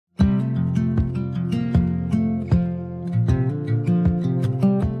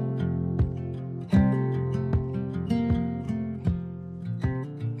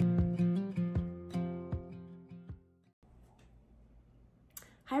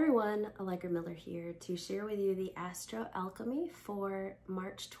everyone, Allegra Miller here to share with you the Astro-Alchemy for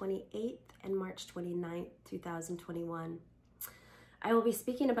March 28th and March 29th, 2021. I will be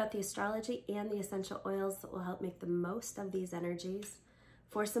speaking about the astrology and the essential oils that will help make the most of these energies.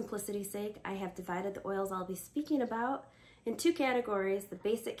 For simplicity's sake, I have divided the oils I'll be speaking about in two categories. The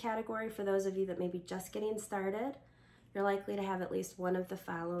basic category for those of you that may be just getting started. You're likely to have at least one of the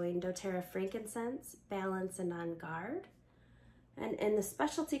following: doTERRA frankincense, balance, and on guard. And in the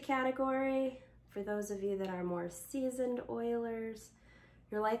specialty category, for those of you that are more seasoned oilers,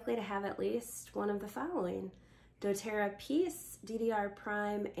 you're likely to have at least one of the following: doTERRA Peace, DDR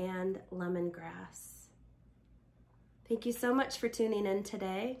Prime, and lemongrass. Thank you so much for tuning in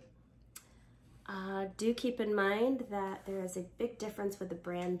today. Do keep in mind that there is a big difference with the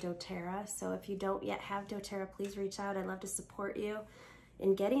brand doTERRA. So if you don't yet have doTERRA, please reach out. I'd love to support you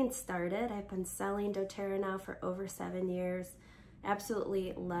in getting started. I've been selling doTERRA now for over 7 years.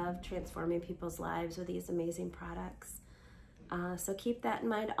 Absolutely love transforming people's lives with these amazing products. So keep that in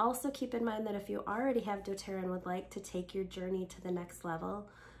mind. Also keep in mind that if you already have doTERRA and would like to take your journey to the next level,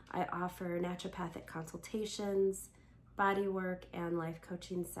 I offer naturopathic consultations, body work, and life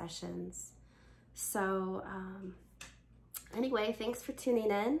coaching sessions. So anyway, thanks for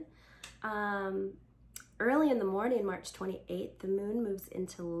tuning in. Early in the morning, March 28th, the moon moves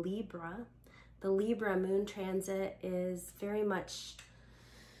into Libra. The Libra moon transit is very much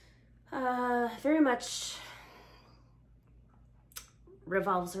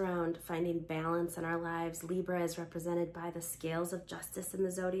revolves around finding balance in our lives. Libra is represented by the scales of justice in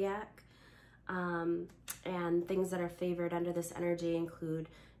the zodiac. And things that are favored under this energy include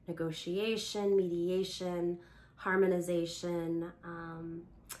negotiation, mediation, harmonization,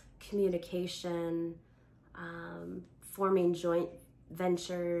 communication, forming joint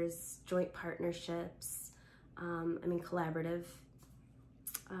ventures, joint partnerships, collaborative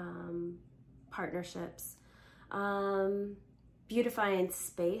partnerships. Beautifying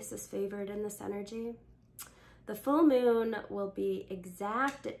space is favored in this energy. The full moon will be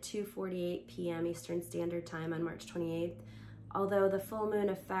exact at 2:48 p.m. Eastern Standard Time on March 28th, although the full moon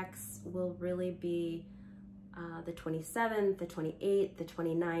effects will really be the 27th, the 28th, the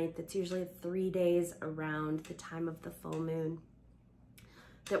 29th. It's usually 3 days around the time of the full moon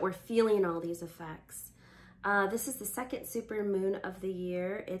that we're feeling all these effects. This is the second super moon of the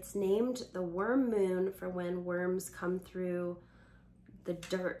year. It's named the worm moon for when worms come through the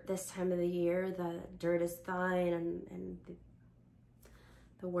dirt this time of the year. The dirt is thawing and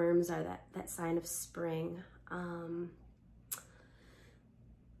the worms are that sign of spring.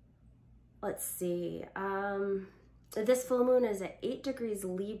 Let's see. This full moon is at 8 degrees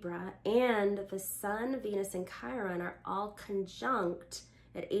Libra, and the Sun, Venus, and Chiron are all conjunct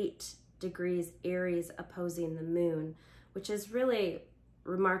at 8 degrees Aries opposing the moon, which is really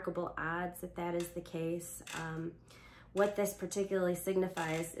remarkable odds that is the case. What this particularly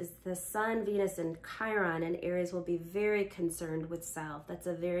signifies is the Sun, Venus, and Chiron in Aries will be very concerned with self. That's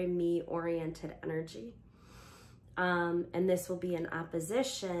a very me-oriented energy. And this will be in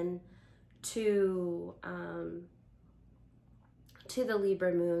opposition to the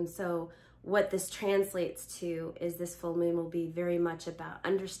Libra moon. So what this translates to is this full moon will be very much about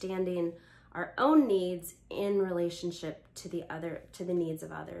understanding our own needs in relationship to the needs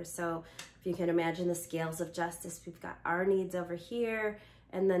of others. So if you can imagine the scales of justice, we've got our needs over here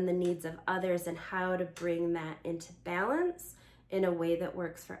and then the needs of others, and how to bring that into balance in a way that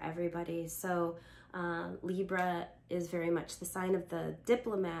works for everybody. So Libra is very much the sign of the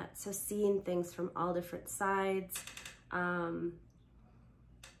diplomat, so seeing things from all different sides,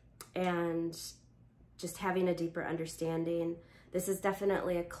 and just having a deeper understanding. This is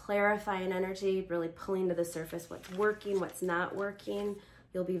definitely a clarifying energy, really pulling to the surface what's working, what's not working.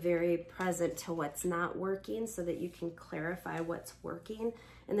 You'll be very present to what's not working so that you can clarify what's working.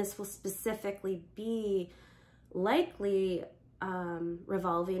 And this will specifically be likely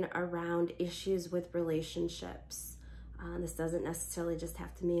revolving around issues with relationships. This doesn't necessarily just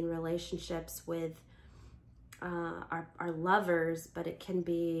have to mean relationships with our lovers, but it can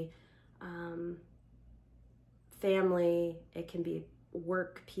be family, it can be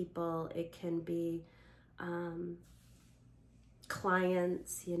work people, it can be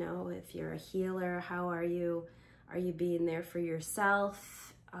clients. You know, if you're a healer, how are you being there for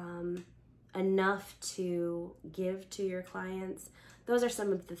yourself enough to give to your clients? Those are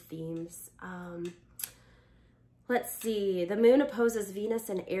some of the themes. Let's see, the moon opposes Venus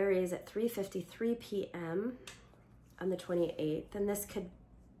in Aries at 3:53 p.m. on the 28th, and this could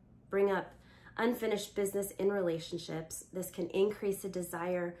bring up unfinished business in relationships. This can increase a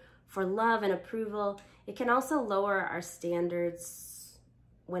desire for love and approval. It can also lower our standards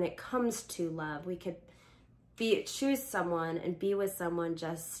when it comes to love. We could choose someone and be with someone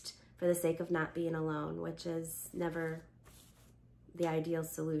just for the sake of not being alone, which is never the ideal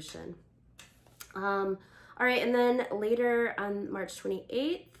solution. All right, and then later on March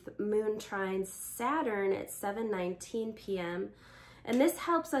 28th, Moon trines Saturn at 7:19 p.m. And this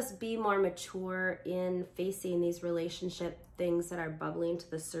helps us be more mature in facing these relationship things that are bubbling to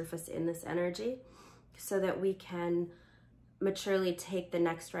the surface in this energy, so that we can maturely take the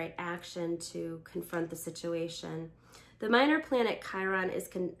next right action to confront the situation. The minor planet Chiron is,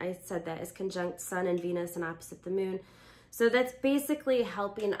 is conjunct Sun and Venus and opposite the Moon. So that's basically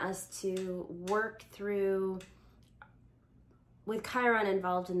helping us to work through, with Chiron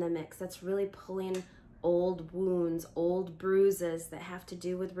involved in the mix, that's really pulling old wounds, old bruises that have to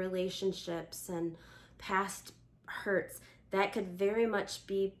do with relationships and past hurts. That could very much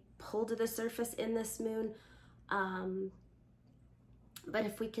be pulled to the surface in this moon. But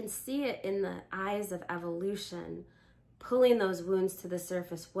if we can see it in the eyes of evolution, pulling those wounds to the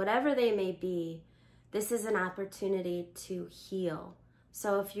surface, whatever they may be, this is an opportunity to heal.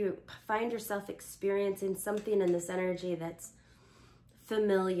 So if you find yourself experiencing something in this energy that's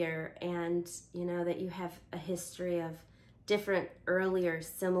familiar, and you know that you have a history of different earlier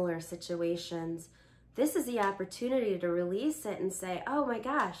similar situations, this is the opportunity to release it and say, oh my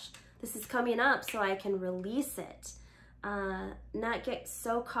gosh, this is coming up, so I can release it. Not get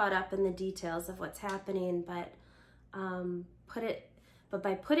so caught up in the details of what's happening, but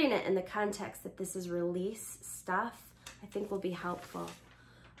by putting it in the context that this is release stuff, I think will be helpful.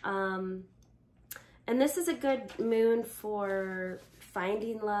 And this is a good moon for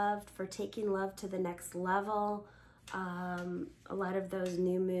finding love, for taking love to the next level. A lot of those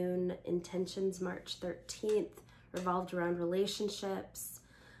new moon intentions, March 13th, revolved around relationships.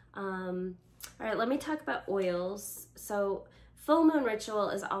 All right, let me talk about oils. So full moon ritual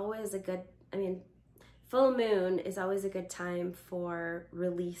is always a good, full moon is always a good time for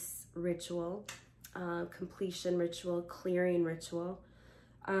release ritual, completion ritual, clearing ritual.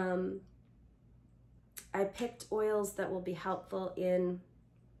 I picked oils that will be helpful in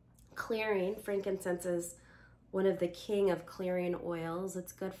clearing. Frankincense is one of the king of clearing oils.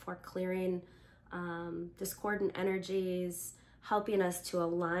 It's good for clearing discordant energies, helping us to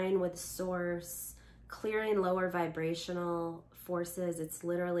align with source, clearing lower vibrational forces. It's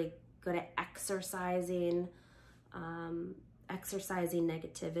literally good at exercising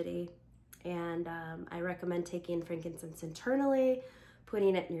negativity. And I recommend taking frankincense internally.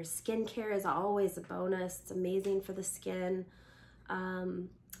 Putting it in your skincare is always a bonus. It's amazing for the skin.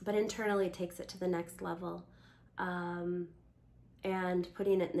 But internally it takes it to the next level. And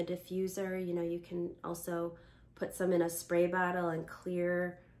putting it in the diffuser, you know, you can also put some in a spray bottle and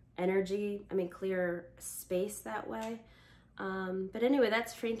clear energy, clear space that way. But anyway,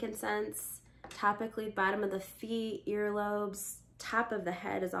 that's frankincense. Topically, bottom of the feet, earlobes, top of the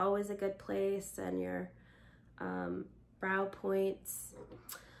head is always a good place, and your brow points.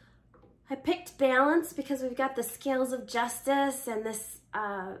 I picked balance because we've got the scales of justice, and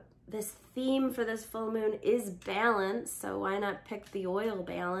this theme for this full moon is balance, so why not pick the oil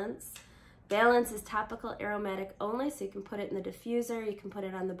balance? Balance is topical aromatic only, so you can put it in the diffuser, you can put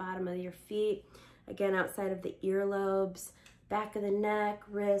it on the bottom of your feet, again outside of the earlobes, back of the neck,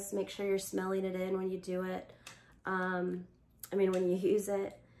 wrists, make sure you're smelling it in when you do it, when you use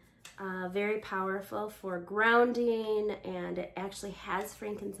it. Very powerful for grounding, and it actually has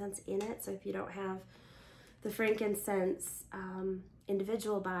frankincense in it, so if you don't have the frankincense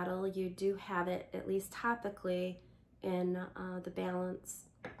individual bottle, you do have it at least topically in the balance.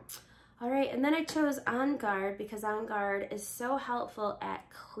 All right, and then I chose On Guard because On Guard is so helpful at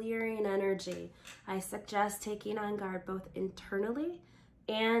clearing energy. I suggest taking On Guard both internally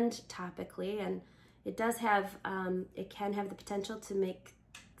and topically, and it does have, it can have the potential to make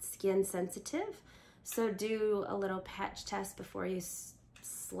skin sensitive. So do a little patch test before you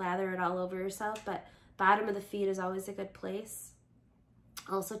slather it all over yourself, but bottom of the feet is always a good place.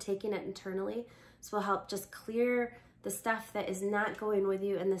 Also taking it internally, this will help just clear the stuff that is not going with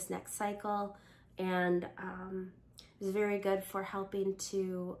you in this next cycle, and is very good for helping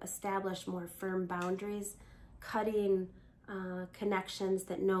to establish more firm boundaries, cutting connections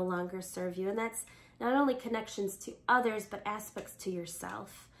that no longer serve you. And that's not only connections to others, but aspects to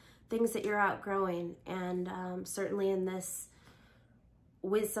yourself, things that you're outgrowing. And certainly in this,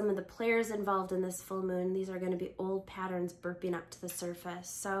 with some of the players involved in this full moon, these are going to be old patterns burping up to the surface.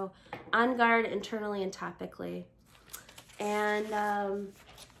 So On Guard internally and topically. And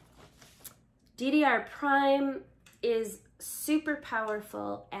DDR Prime is super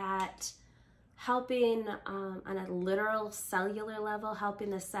powerful at helping on a literal cellular level,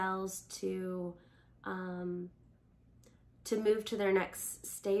 helping the cells to move to their next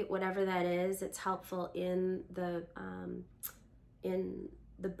state, whatever that is. It's helpful in the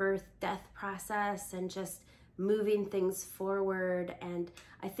birth death process and just moving things forward. And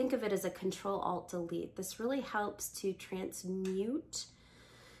I think of it as a Control-Alt-Delete. This really helps to transmute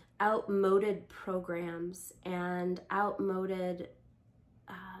outmoded programs and outmoded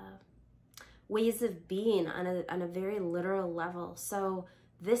ways of being on a very literal level. So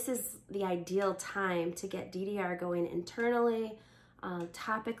this is the ideal time to get DDR going internally,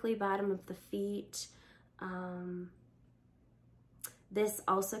 topically, bottom of the feet. This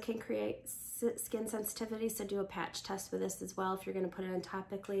also can create skin sensitivity, so do a patch test with this as well if you're going to put it on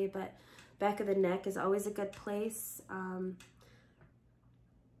topically. But back of the neck is always a good place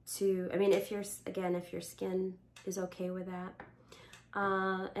if your skin is okay with that.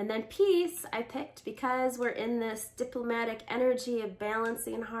 And then peace I picked because we're in this diplomatic energy of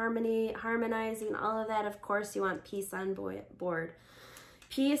balancing, harmony, harmonizing, all of that. Of course, you want peace on board.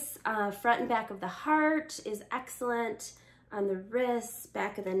 Peace, front and back of the heart is excellent. On the wrists,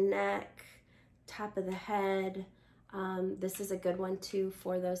 back of the neck, top of the head. This is a good one too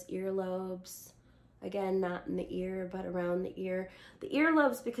for those earlobes. Again, not in the ear, but around the ear. The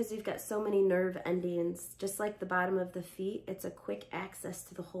earlobes, because you've got so many nerve endings, just like the bottom of the feet, it's a quick access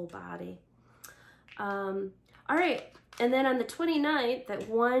to the whole body. All right, and then on the 29th at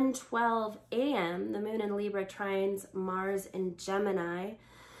 1:12 a.m., the moon in Libra trines Mars in Gemini.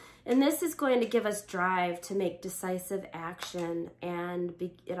 And this is going to give us drive to make decisive action, and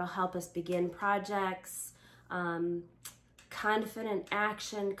it'll help us begin projects, confident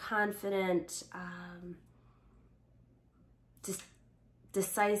action, confident, just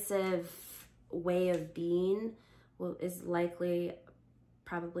decisive way of being is likely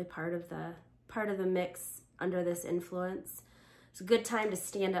probably part of the mix under this influence. It's a good time to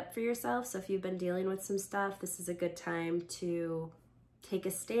stand up for yourself. So if you've been dealing with some stuff, this is a good time to take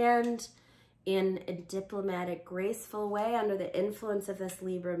a stand in a diplomatic, graceful way under the influence of this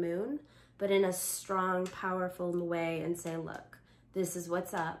Libra moon, but in a strong, powerful way, and say, look, this is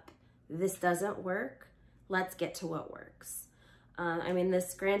what's up. This doesn't work. Let's get to what works.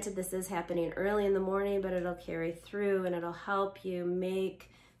 Granted, this is happening early in the morning, but it'll carry through and it'll help you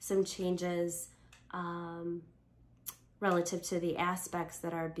make some changes relative to the aspects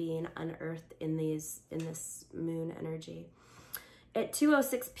that are being unearthed in this moon energy. At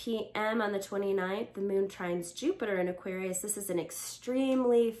 2:06 p.m. on the 29th, the moon trines Jupiter in Aquarius. This is an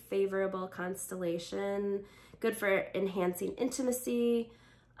extremely favorable constellation, good for enhancing intimacy,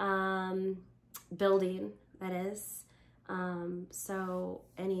 building, that is. So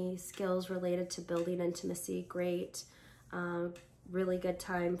any skills related to building intimacy, great. Really good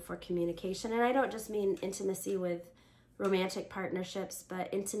time for communication. And I don't just mean intimacy with romantic partnerships,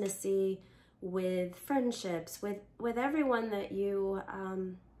 but intimacy with friendships, with everyone that you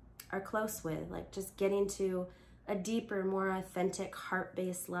are close with, like just getting to a deeper, more authentic,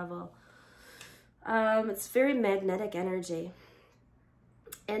 heart-based level. It's very magnetic energy.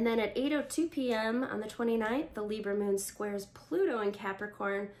 And then at 8:02 p.m. on the 29th, the Libra moon squares Pluto in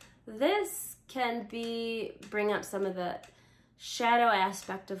Capricorn. This can bring up some of the shadow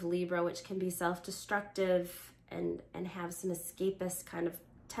aspect of Libra, which can be self-destructive and have some escapist kind of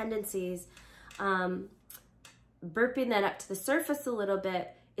tendencies. Burping that up to the surface a little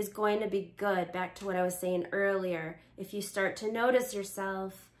bit is going to be good. Back to what I was saying earlier. If you start to notice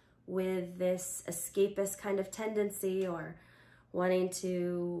yourself with this escapist kind of tendency, or wanting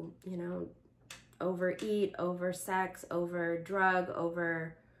to, overeat, over sex, over drug,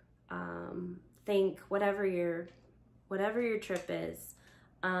 over think, whatever your trip is,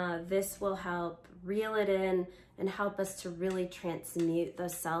 this will help reel it in and help us to really transmute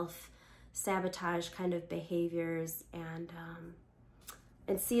those self-sabotage kind of behaviors and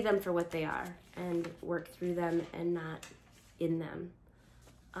see them for what they are and work through them and not in them.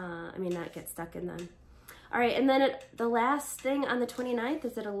 Not get stuck in them. All right, and then the last thing on the 29th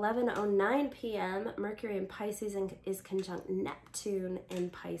is at 11:09 p.m. Mercury in Pisces is conjunct Neptune in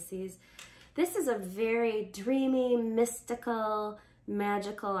Pisces. This is a very dreamy, mystical,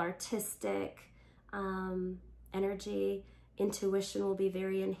 magical, artistic energy. Intuition will be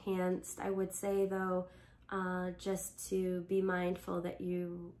very enhanced. I would say, though, just to be mindful that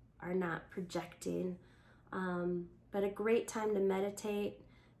you are not projecting. But a great time to meditate,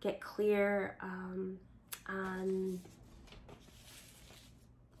 get clear on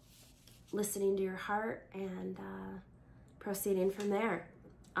listening to your heart and proceeding from there.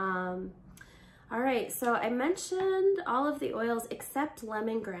 All right, so I mentioned all of the oils except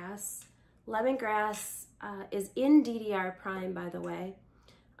lemongrass. lemongrass is in DDR prime, by the way.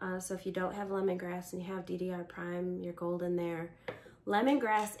 So if you don't have lemongrass and you have DDR prime, you're golden there.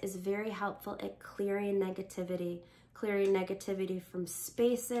 Lemongrass is very helpful at clearing negativity from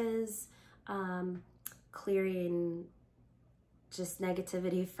spaces, clearing just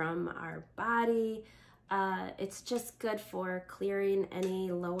negativity from our body. It's just good for clearing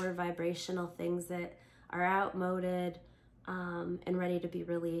any lower vibrational things that are outmoded and ready to be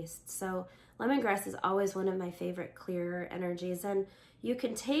released. So lemongrass is always one of my favorite clearer energies. And you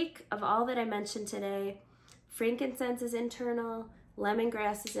can take, of all that I mentioned today, frankincense is internal,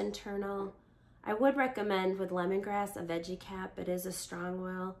 lemongrass is internal. I would recommend with lemongrass a veggie cap. It is a strong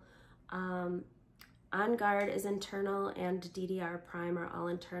oil. On Guard is internal, and DDR prime are all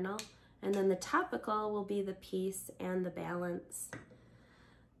internal. And then the topical will be the peace and the balance.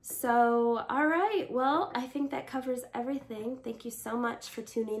 So, all right, well, I think that covers everything. Thank you so much for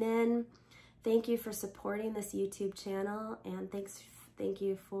tuning in. Thank you for supporting this YouTube channel, and thank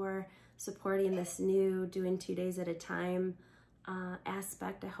you for supporting this new doing 2 days at a time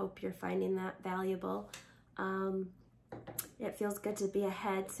aspect. I hope you're finding that valuable. It feels good to be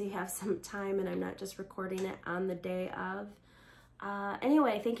ahead so you have some time and I'm not just recording it on the day of.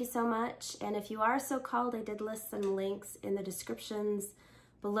 Anyway, thank you so much. And if you are so called, I did list some links in the descriptions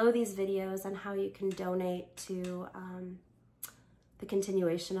below these videos on how you can donate to the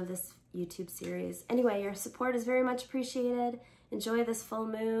continuation of this YouTube series. Anyway, your support is very much appreciated. Enjoy this full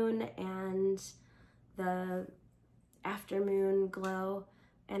moon and the after moon glow,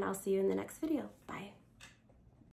 and I'll see you in the next video. Bye.